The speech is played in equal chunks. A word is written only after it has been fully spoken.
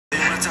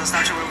hotel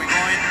stops. Where are we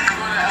going? We're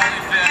going to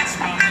Elephants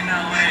from in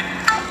LA.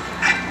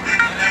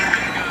 And then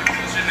we're going to go to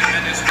the gym in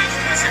Venice Beach.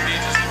 Venice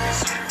Beach is going to be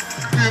so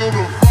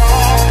beautiful.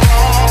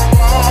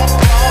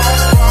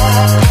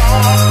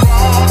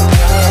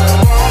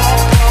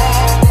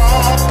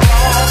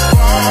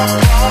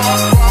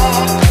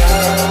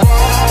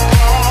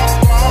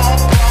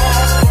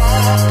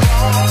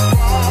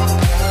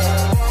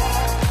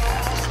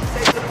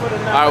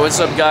 Alright, what's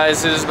up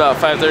guys? It is about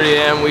 5:30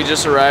 a.m. We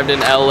just arrived in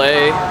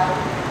LA.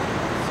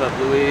 What's up,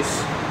 Luis?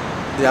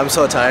 Yeah, I'm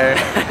so tired.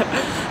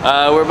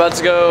 We're about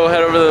to go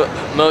head over to the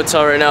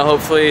motel right now.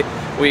 Hopefully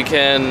we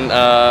can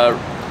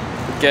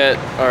get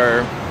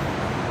our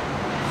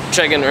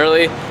check-in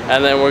early,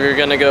 and then we're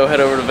gonna go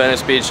head over to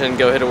Venice Beach and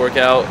go hit a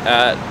workout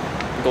at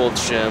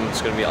Gold's Gym.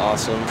 It's gonna be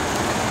awesome.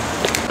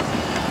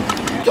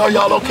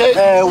 Y'all okay? we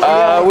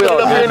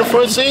all up here in the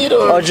front seat,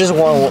 or? Oh, just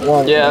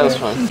one. Yeah, that's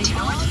fine.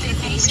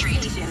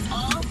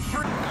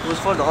 It was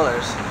 $4.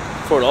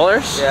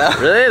 $4? Yeah.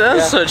 Really?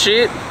 That's Yeah. so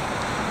cheap.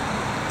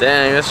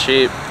 Dang, that's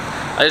cheap.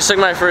 I just took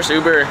my first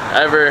Uber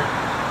ever,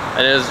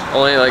 and it was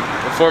only like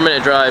a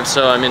 4-minute drive,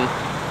 so I mean,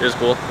 it was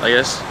cool, I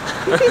guess.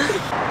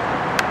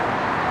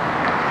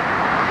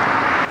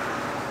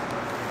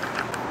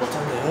 What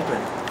time did it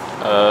open?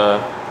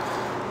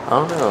 I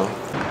don't know.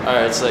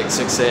 Alright, it's like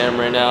 6 a.m.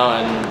 right now,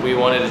 and we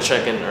wanted to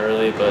check in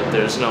early, but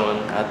there's no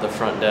one at the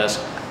front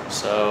desk,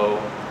 so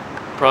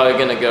probably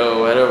gonna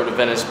go head over to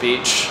Venice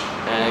Beach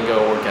and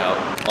go work out.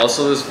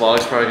 Also, this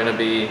vlog's probably gonna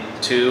be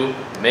 2,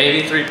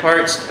 maybe 3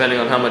 parts, depending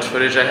on how much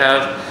footage I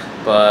have,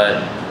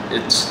 but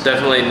it's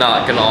definitely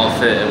not gonna all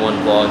fit in one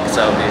vlog, because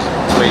that would be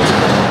way too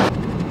long.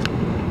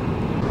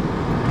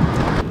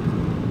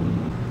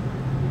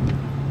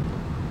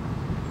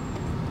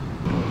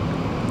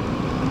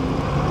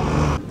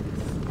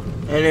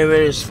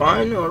 Anywhere is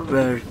fine or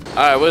where?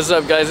 Alright, what's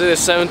up guys? It is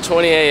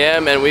 7:20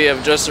 a.m. and we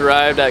have just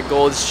arrived at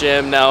Gold's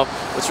Gym. Now,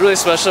 what's really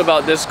special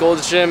about this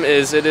Gold's Gym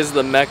is it is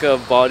the Mecca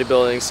of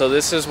bodybuilding. So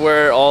this is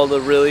where all the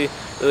really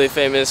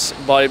famous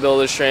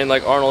bodybuilders train,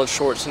 like Arnold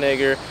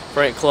Schwarzenegger,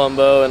 Frank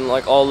Columbo, and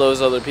like all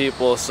those other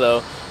people.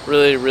 So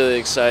really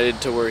excited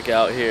to work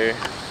out here.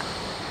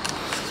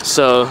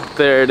 So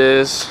there it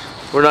is.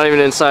 We're not even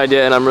inside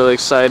yet and I'm really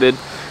excited.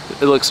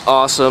 It looks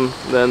awesome.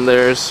 Then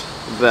there's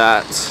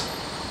that.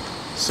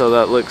 So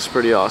that looks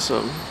pretty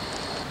awesome.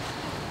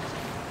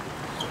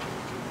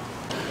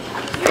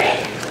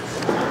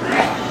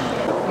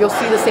 You'll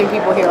see the same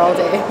people here all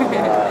day.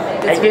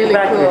 It's really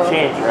back cool. your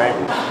change, right?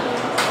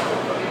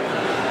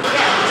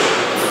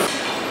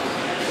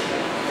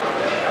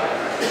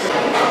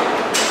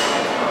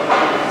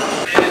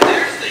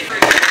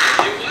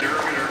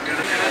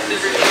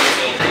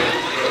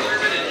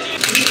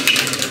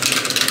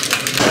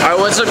 Alright,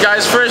 what's up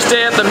guys? First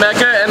day at the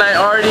Mecca and I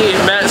already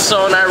met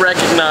someone I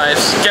recognize.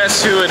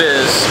 Guess who it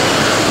is?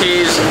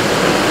 He's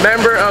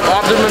member of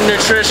Optimum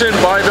Nutrition,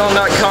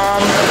 bodybuilding.com.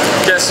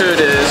 Guess who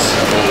it is?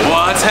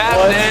 What's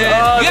happening?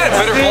 You got a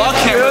better vlog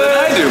camera than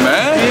I do,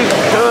 man.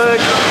 Cook.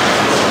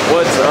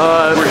 What's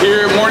up? We're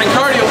here at morning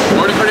cardio.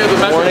 Morning cardio at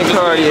the Mecca. Morning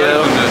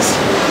cardio.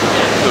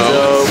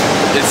 So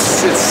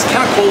it's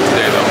kind of cold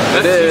today though.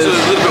 It is. Usually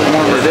a little bit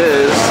warmer. It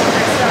is.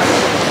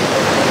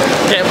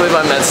 Can't believe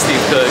I met Steve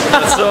Cook.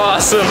 That's so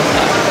awesome.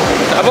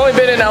 I've only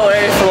been in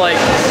LA for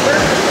like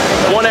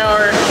 1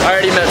 hour. I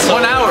already met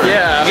someone. 1 hour?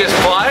 Yeah. You guys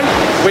fly?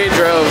 We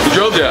drove. You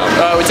drove down?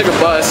 We took a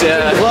bus,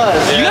 yeah.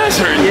 You guys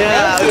are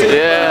Yeah.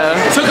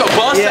 took a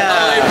bus to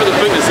LA for the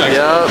fitness section.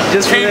 Yup.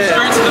 Just came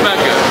straight to the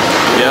Mecca.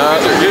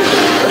 Yup. You guys are good.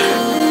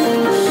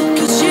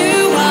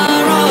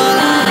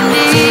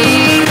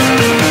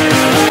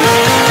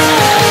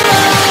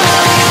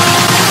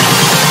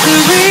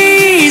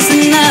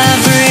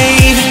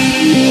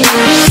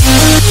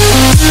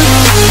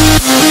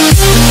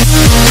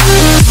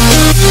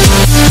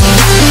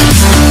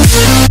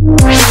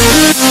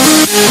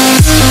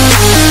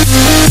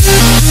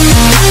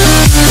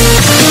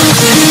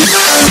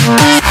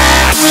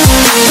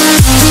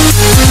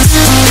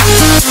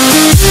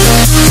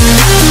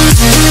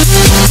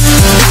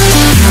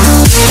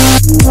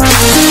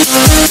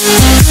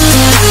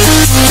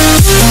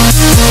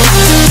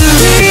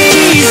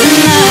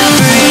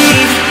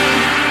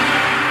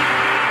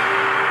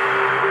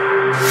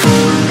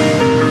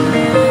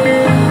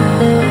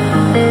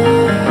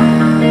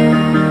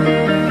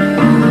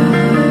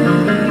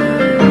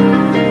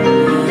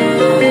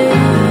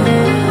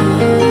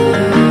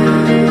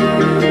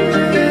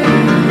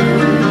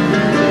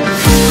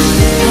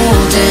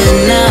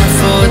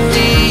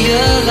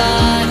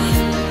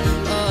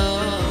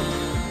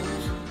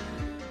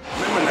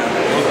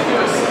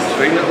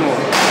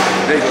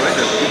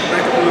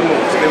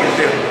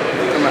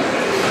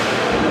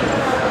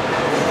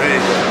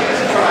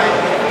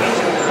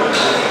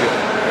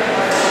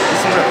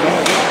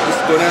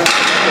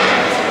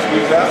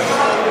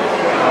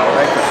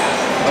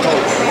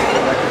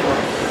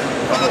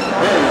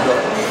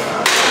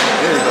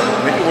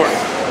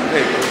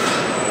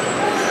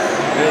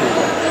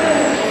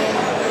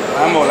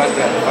 One more like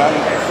that. 1,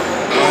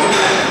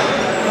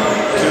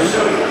 2,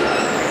 3,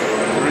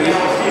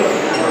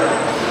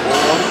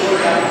 4,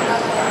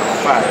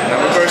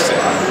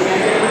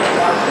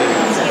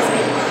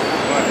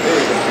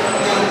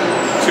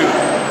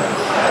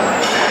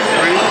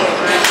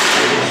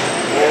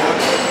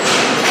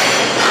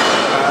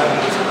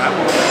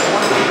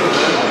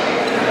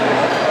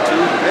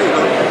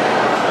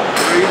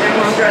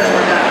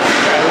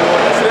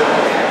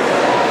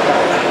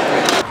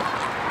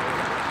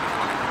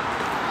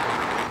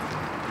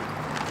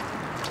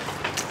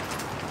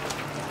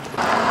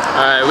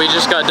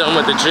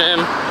 at the gym.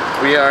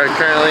 We are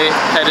currently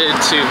headed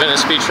to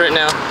Venice Beach right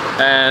now,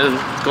 and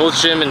Gold's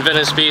Gym in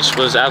Venice Beach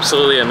was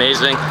absolutely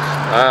amazing.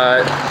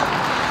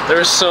 There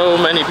were so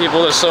many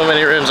people, there's so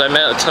many rooms. I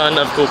met a ton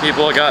of cool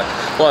people. I got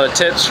a lot of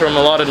tips from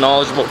a lot of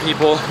knowledgeable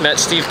people. Met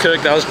Steve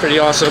Cook, that was pretty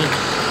awesome.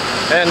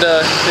 And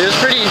it was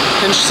pretty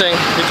interesting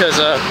because,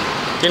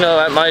 you know,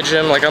 at my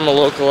gym, like I'm a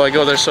local, I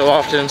go there so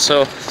often,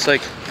 so it's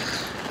like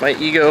my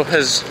ego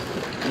has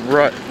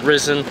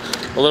risen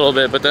a little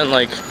bit, but then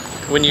like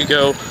when you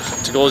go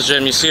to Gold's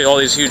Gym, you see all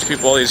these huge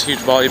people, all these huge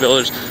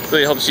bodybuilders. It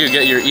really helps you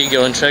get your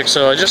ego in check.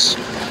 So I just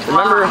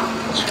remember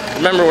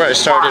where I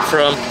started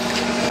from.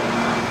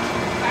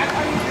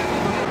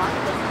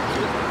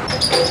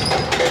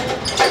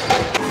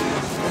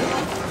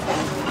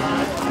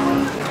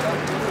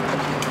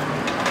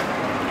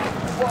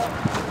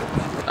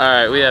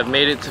 Alright, we have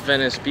made it to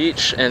Venice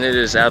Beach, and it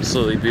is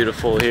absolutely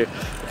beautiful here.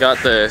 Got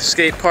the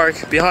skate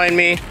park behind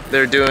me.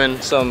 They're doing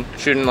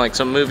shooting like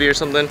some movie or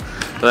something.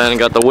 Then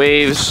got the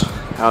waves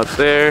out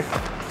there.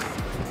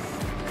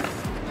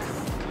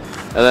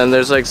 And then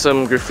there's like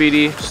some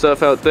graffiti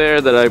stuff out there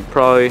that I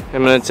probably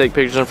am gonna take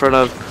pictures in front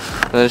of.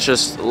 And it's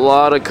just a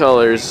lot of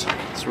colors.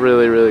 It's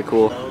really, really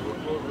cool.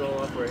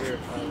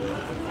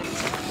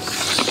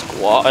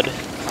 Squad.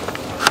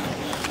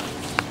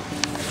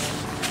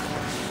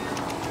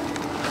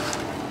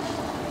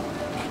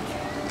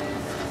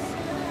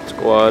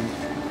 Squad.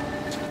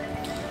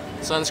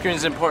 Sunscreen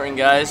is important,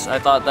 guys. I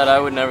thought that I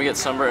would never get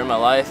sunburnt in my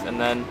life, and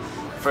then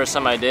first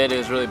time I did, it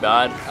was really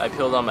bad. I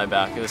peeled on my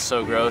back. It was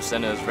so gross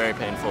and it was very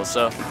painful.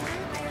 So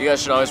you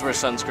guys should always wear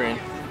sunscreen.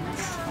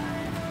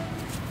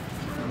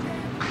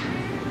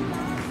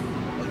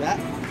 Like that?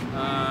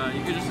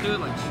 You could just do it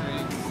like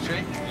straight.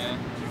 Straight? Yeah.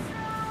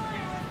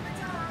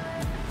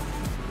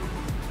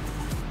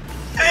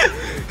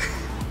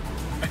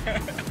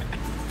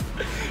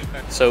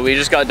 So we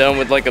just got done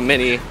with like a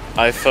mini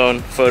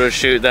iPhone photo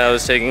shoot that I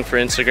was taking for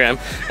Instagram,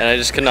 and I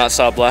just could not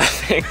stop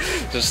laughing.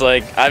 Just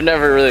like, I've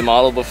never really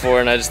modeled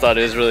before, and I just thought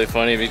it was really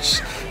funny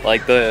because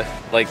like the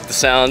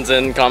sounds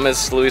and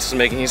comments Luis was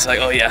making, he's like,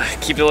 oh yeah,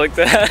 keep it like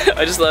that.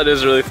 I just thought it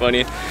was really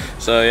funny.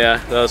 So yeah,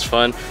 that was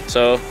fun.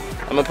 So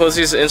I'm gonna post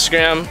these to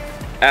Instagram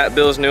at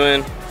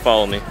BillsNewen.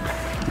 Follow me.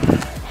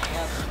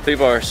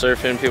 People are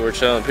surfing, people are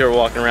chilling, people are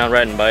walking around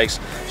riding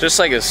bikes. Just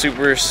like a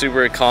super,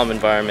 super calm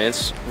environment.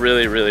 It's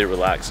really, really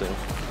relaxing.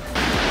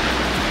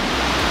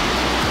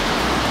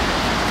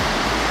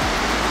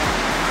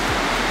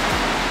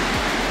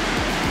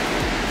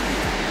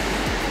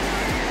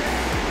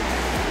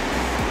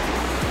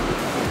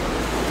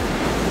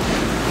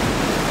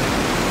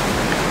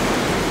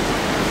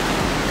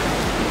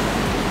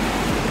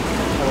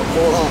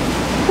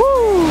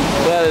 Woo!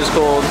 That is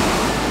cold.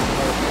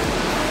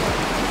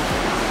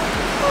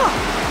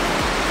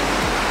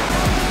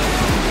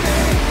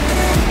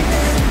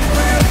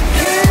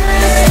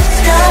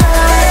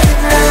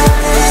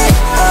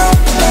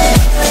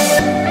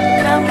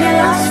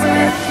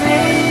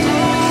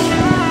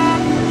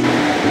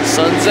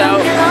 Sun's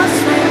out,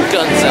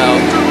 guns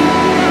out,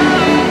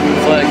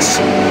 flex.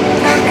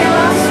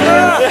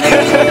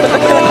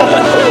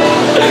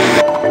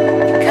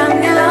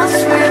 Come get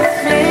lost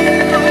with me.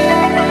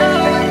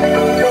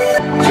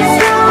 Just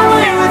run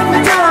away with me,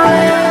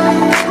 darling.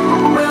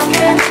 We'll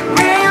get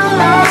real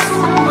lost.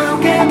 We'll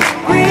get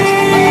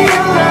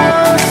real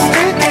lost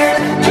again.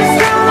 Just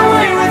run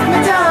away with me,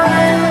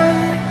 darling.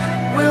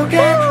 We'll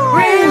get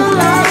real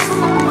lost.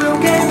 We'll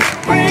get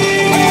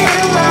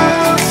real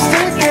lost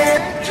again.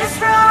 Just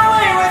run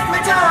away with me,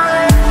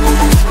 darling.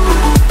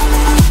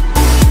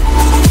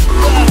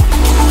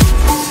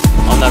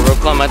 On that rope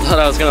climb, I thought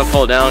I was gonna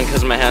fall down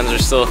because my hands are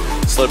still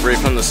slippery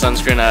from the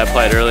sunscreen I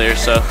applied earlier,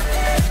 so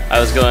I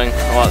was going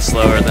a lot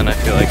slower than I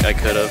feel like I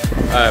could have.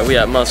 Alright, we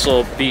at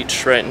Muscle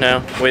Beach right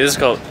now. Wait, this is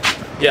called,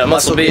 yeah,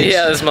 Muscle Beach.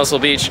 Yeah, this is Muscle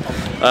Beach.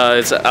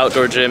 It's an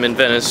outdoor gym in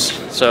Venice,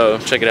 so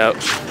check it out.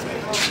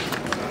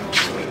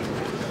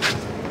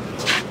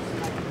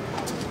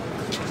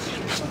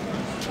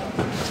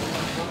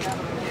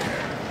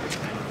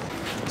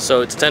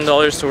 So it's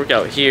 $10 to work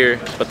out here,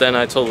 but then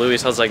I told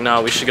Luis, I was like,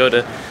 nah, we should go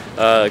to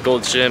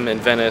Gold's Gym in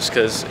Venice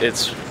because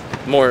it's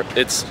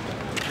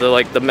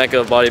the Mecca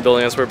of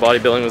bodybuilding. That's where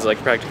bodybuilding was like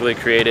practically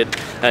created,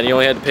 and you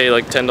only had to pay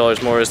like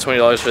 $10 more. It's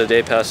 $20 for the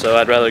day pass, so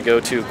I'd rather go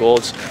to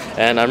Gold's,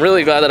 and I'm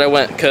really glad that I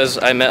went because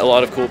I met a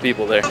lot of cool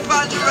people there. If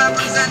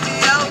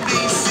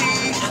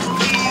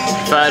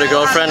I had a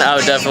girlfriend, I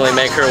would definitely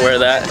make her wear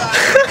that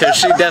because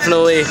she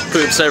definitely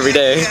poops every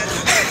day.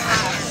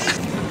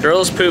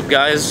 Girls poop,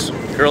 guys.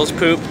 Girls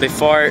poop, they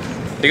fart,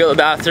 they go to the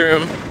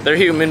bathroom, they're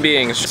human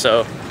beings,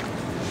 so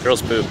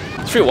girls poop.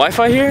 Is free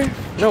Wi-Fi here?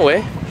 No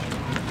way.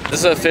 This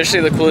is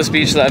officially the coolest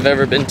beach that I've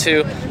ever been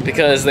to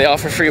because they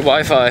offer free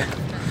Wi-Fi.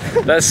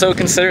 That's so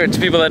considerate to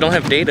people that don't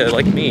have data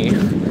like me.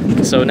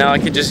 So now I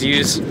could just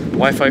use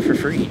Wi-Fi for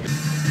free.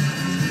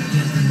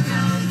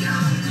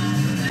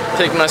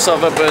 Picked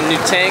myself up a new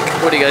tank.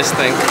 What do you guys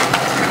think?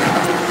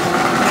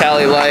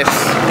 Cali life.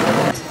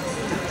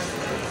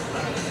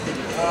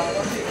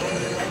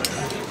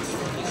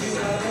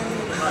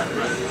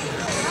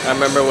 I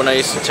remember when I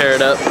used to tear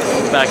it up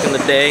back in the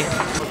day.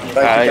 Thank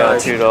I you, got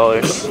guys.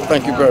 $2.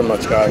 Thank you very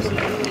much, guys.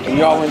 And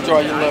y'all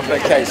enjoy your little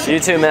vacation. You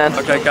too, man.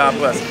 Okay, God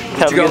bless.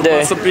 Have a good day.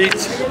 Did you go to Muscle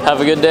Beach?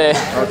 Have a good day.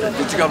 Okay.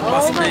 Did you go to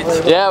Muscle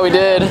Beach? Yeah, we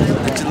did.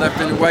 Did you lift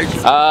any weights?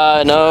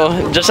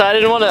 No. Just I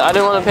didn't want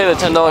to pay the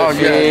 $10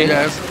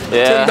 fee.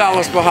 Yeah.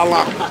 $10 for how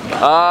long?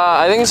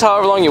 I think it's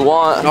however long you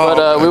want. Oh, but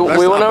okay.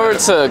 we went over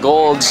to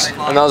Gold's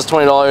and that was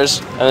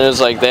 $20, and it was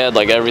like they had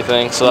like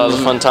everything, so that was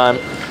a fun time.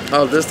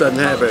 Oh, this doesn't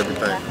have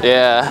everything.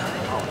 Yeah.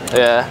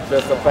 Yeah.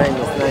 That's a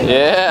famous name.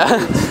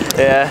 Yeah.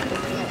 Yeah.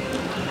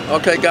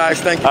 Okay, guys.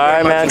 Thank you. All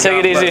right, very man. much.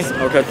 Take it God easy.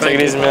 bless. Okay, Take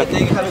it easy, man.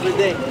 Have a good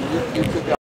day.